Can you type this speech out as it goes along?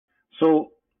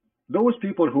So those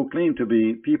people who claim to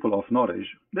be people of knowledge,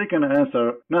 they can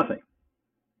answer nothing.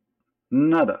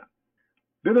 Nada.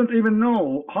 They don't even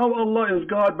know how Allah is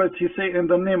God, but he say in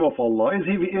the name of Allah.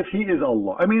 If he is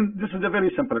Allah? I mean, this is a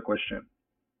very simple question.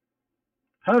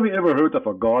 Have you ever heard of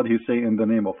a God he say in the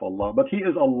name of Allah, but he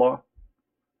is Allah?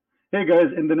 Hey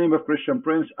guys, in the name of Christian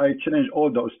Prince, I challenge all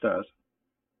the ustaz.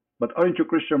 But aren't you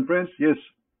Christian Prince? Yes.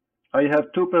 I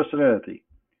have two personality.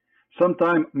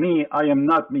 Sometimes me, I am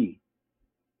not me.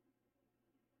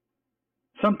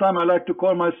 Sometimes I like to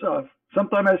call myself.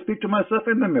 Sometimes I speak to myself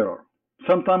in the mirror.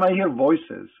 Sometimes I hear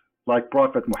voices like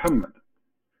Prophet Muhammad.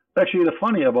 Actually, the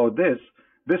funny about this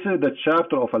is the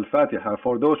chapter of Al-Fatiha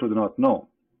for those who do not know.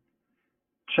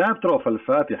 Chapter of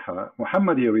Al-Fatiha,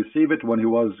 Muhammad, he received it when he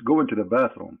was going to the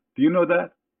bathroom. Do you know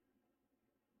that?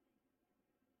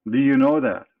 Do you know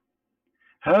that?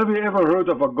 Have you ever heard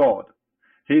of a God?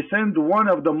 He sent one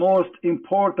of the most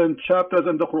important chapters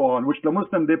in the Quran, which the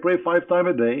Muslim, they pray 5 times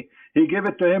a day. He gave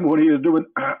it to him when he is doing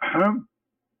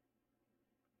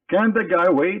Can't the guy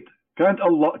wait? Can't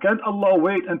Allah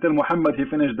wait until Muhammad he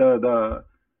finished the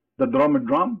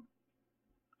drum?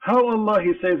 How Allah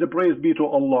he says praise be to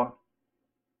Allah?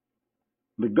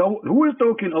 Who is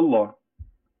talking Allah?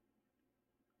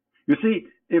 You see,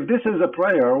 if this is a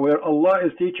prayer where Allah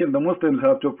is teaching the Muslims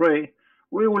how to pray,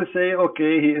 we will say,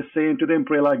 okay, he is saying to them,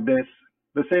 pray like this.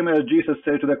 The same as Jesus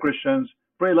said to the Christians,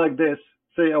 pray like this.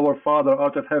 Say, our Father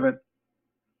out of heaven.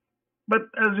 But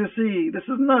as you see, this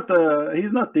is not,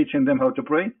 he's not teaching them how to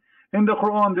pray. In the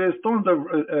Quran, there's tons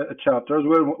of chapters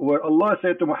where Allah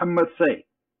said to Muhammad, say,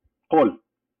 قل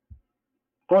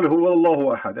huwa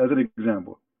Allahu ahad, as an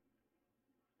example.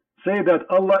 Say that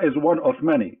Allah is one of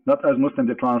many, not as Muslims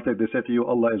they translate, they say to you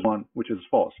Allah is one, which is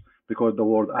false, because the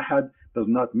word ahad does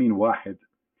not mean wahid.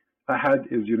 Ahad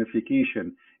is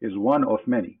unification, is one of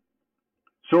many.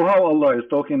 So how Allah is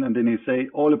talking, and then he say,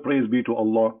 all praise be to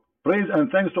Allah, praise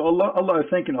and thanks to Allah, Allah is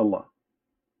thanking Allah.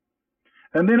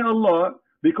 And then Allah,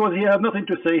 because he has nothing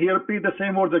to say, he repeat the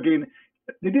same words again.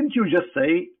 Didn't you just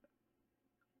say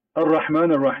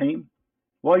Ar-Rahman Ar-Rahim?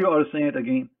 Why you are saying it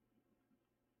again?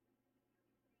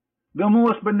 The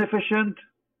most beneficent,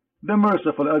 the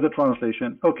merciful, as a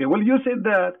translation. Okay, well you said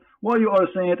that. Why you are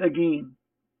saying it again?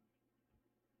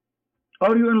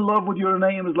 Are you in love with your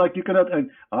names? Like you cannot. Okay,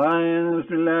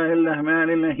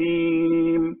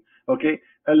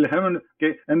 Alhamd.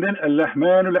 Okay, and then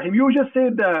Al-Rahman Al-Rahim. You just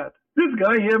said that. This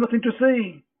guy he has nothing to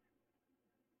say.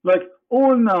 Like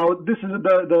all now, this is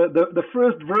the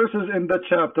first verses in the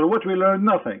chapter. What we learn,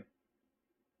 nothing.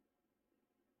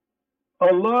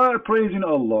 Allah praising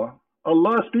Allah.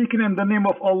 Allah speaking in the name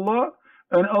of Allah,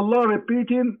 and Allah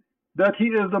repeating that he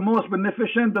is the most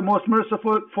beneficent, the most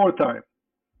merciful 4 times.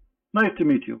 Nice to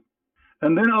meet you.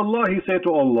 And then Allah, he said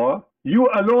to Allah, you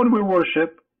alone will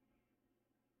worship.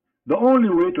 The only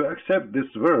way to accept this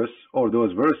verse or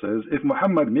those verses, if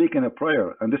Muhammad making a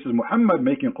prayer, and this is Muhammad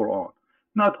making Quran,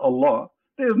 not Allah.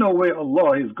 There is no way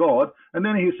Allah is God, and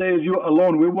then he says you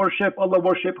alone will worship. Allah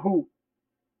worship who?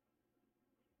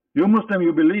 You Muslim,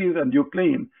 you believe and you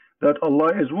claim that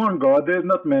Allah is one God, there is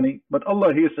not many, but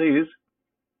Allah he says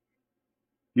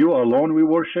you alone we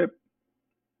worship.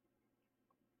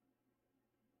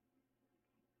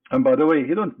 And by the way,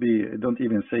 he don't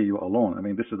even say you alone. I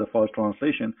mean, this is the false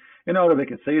translation. In Arabic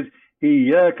it says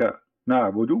Iyaka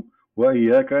na'budu wa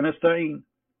iyaka nasta'in.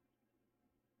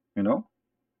 You know,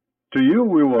 to you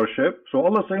we worship. So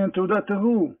Allah saying to that to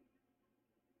who?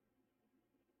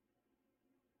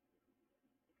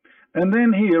 And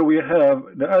then here we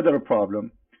have the other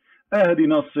problem.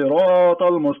 Ahdina as-sirat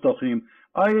al-mustaqim.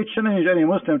 I challenge any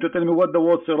Muslim to tell me what the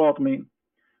word sirat mean,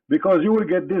 because you will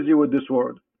get dizzy with this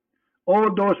word. All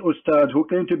those ustads who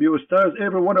claim to be ustads,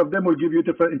 every one of them will give you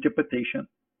different interpretation.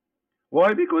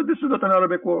 Why? Because this is not an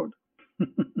Arabic word.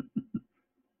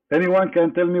 Anyone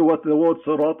can tell me what the word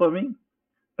sirata mean?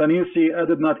 And you see, I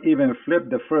did not even flip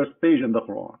the first page in the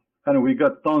Quran, and we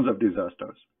got tons of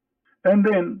disasters. And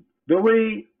then the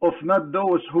way of not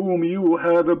those whom you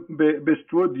have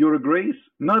bestowed your grace,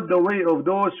 not the way of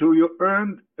those who you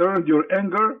earned your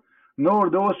anger, nor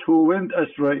those who went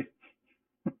astray.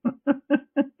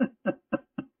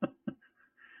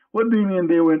 What do you mean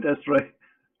they went astray?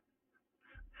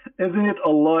 Isn't it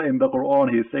Allah in the Quran,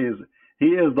 he says he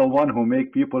is the one who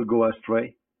make people go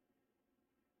astray?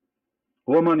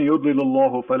 وَمَنْ يُضْلِلُ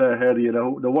اللَّهُ فَلَا هَادِيَ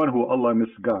لَهُ. The one who Allah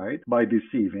misguide by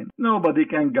deceiving, nobody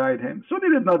can guide him. So they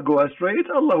did not go astray. It's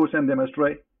Allah who sent them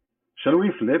astray. Shall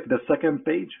we flip the second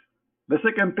page? The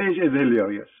second page is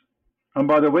hilarious. And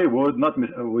by the way, we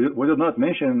did not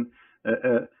mention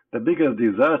the biggest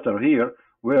disaster here,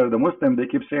 where the Muslim, they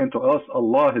keep saying to us,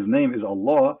 Allah, his name is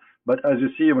Allah, But as you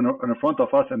see in front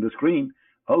of us on the screen,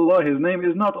 Allah, His name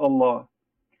is not Allah.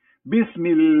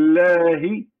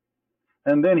 Bismillah,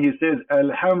 and then He says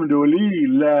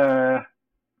Alhamdulillah.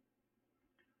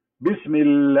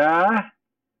 Bismillah.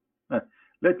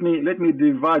 Let me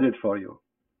divide it for you.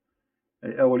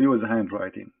 I will use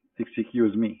handwriting.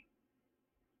 Excuse me.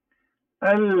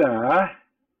 Allah.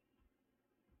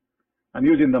 I'm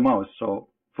using the mouse, so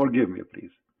forgive me,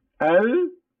 please.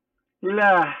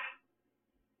 Allah.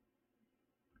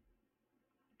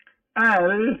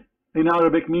 Al in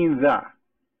Arabic means that.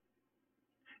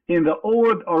 In the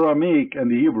Old Aramaic and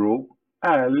the Hebrew,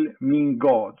 Al means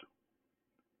God.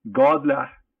 God lah.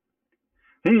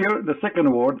 Here, the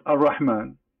second word,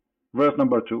 Ar-Rahman, verse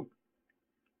number 2.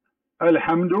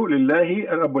 Alhamdulillahi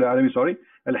Rabbil Alamin, sorry.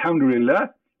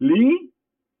 Alhamdulillah li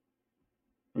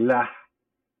lah.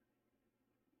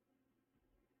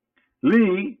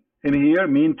 Li in here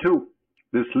mean two.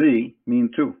 This li mean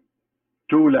two.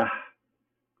 Tulah.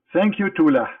 Thank you,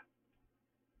 Tulah.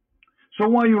 So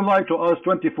why you lie to us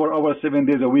 24 hours, 7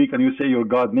 days a week, and you say your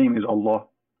God name is Allah?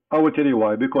 I will tell you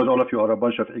why. Because all of you are a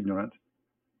bunch of ignorant.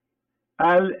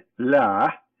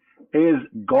 Allah is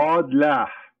God lah.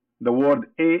 The word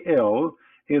al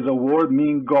is a word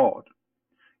mean God.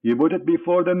 You put it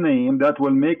before the name, that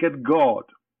will make it God.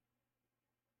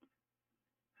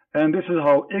 And this is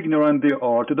how ignorant they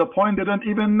are, to the point they don't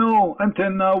even know until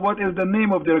now what is the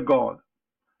name of their God.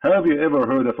 Have you ever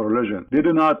heard of a religion they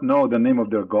do not know the name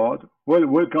of their God? Well,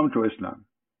 welcome to Islam.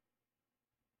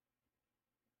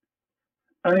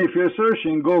 And if you're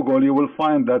searching Google, you will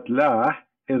find that La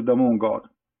is the moon god.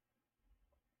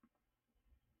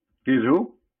 He is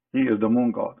who? He is the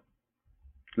moon god.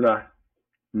 La,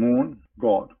 moon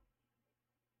god.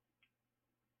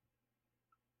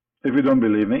 If you don't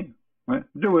believe me,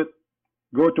 do it.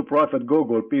 Go to Prophet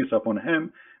Google, peace upon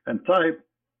him, and type,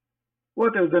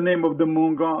 what is the name of the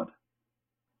moon god?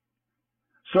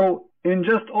 So, in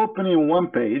just opening one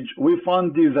page, we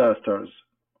found disasters.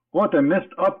 What a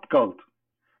messed up cult.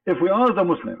 If we ask the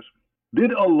Muslims,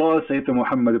 did Allah say to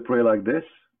Muhammad, pray like this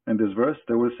in this verse?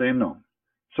 They will say no.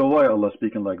 So why Allah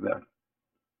speaking like that?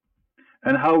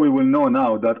 And how we will know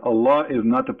now that Allah is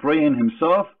not praying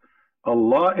himself,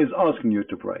 Allah is asking you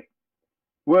to pray.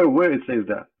 Where it says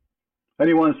that?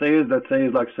 Anyone says that,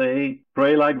 says like, say,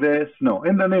 pray like this? No,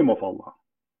 in the name of Allah.